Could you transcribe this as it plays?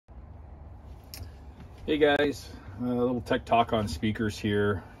Hey guys, a little tech talk on speakers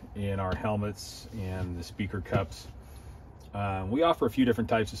here in our helmets and the speaker cups. We offer a few different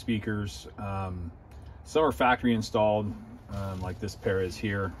types of speakers. Some are factory installed, like this pair is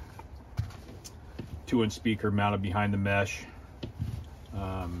here. 2-inch speaker mounted behind the mesh.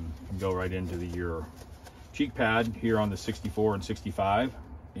 Go right into your cheek pad here on the 64 and 65,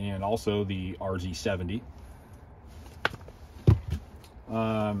 and also the RZ70.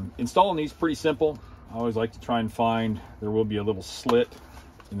 Installing these pretty simple. I always like to try and find, there will be a little slit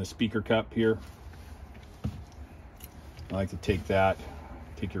in the speaker cup here. I like to take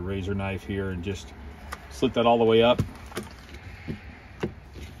your razor knife here and just slit that all the way up.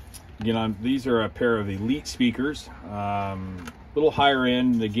 Again, these are a pair of Elite speakers. A little higher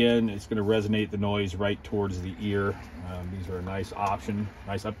end. Again, it's going to resonate the noise right towards the ear. These are a nice option,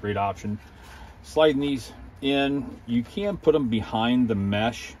 nice upgrade option. Sliding these in, you can put them behind the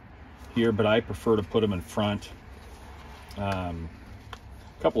mesh here, but I prefer to put them in front. A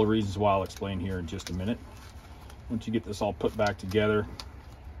couple of reasons why I'll explain here in just a minute. Once you get this all put back together,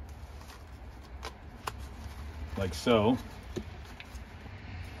 like so.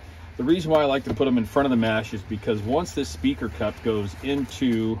 The reason why I like to put them in front of the mesh is because once this speaker cup goes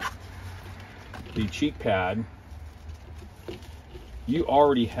into the cheek pad, you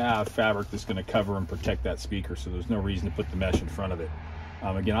already have fabric that's going to cover and protect that speaker, so there's no reason to put the mesh in front of it.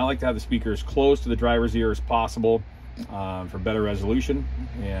 Again, I like to have the speaker as close to the driver's ear as possible for better resolution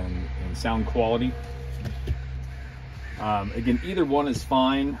and sound quality. Again, either one is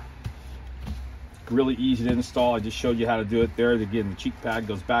fine. Really easy to install. I just showed you how to do it there. Again, the cheek pad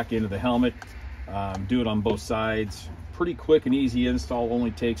goes back into the helmet. Do it on both sides. Pretty quick and easy install. Only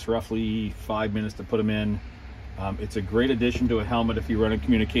takes roughly 5 minutes to put them in. It's a great addition to a helmet if you're running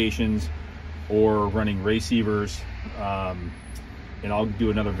communications or running receivers. And I'll do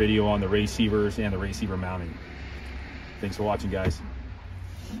another video on the receivers and the receiver mounting. Thanks for watching, guys.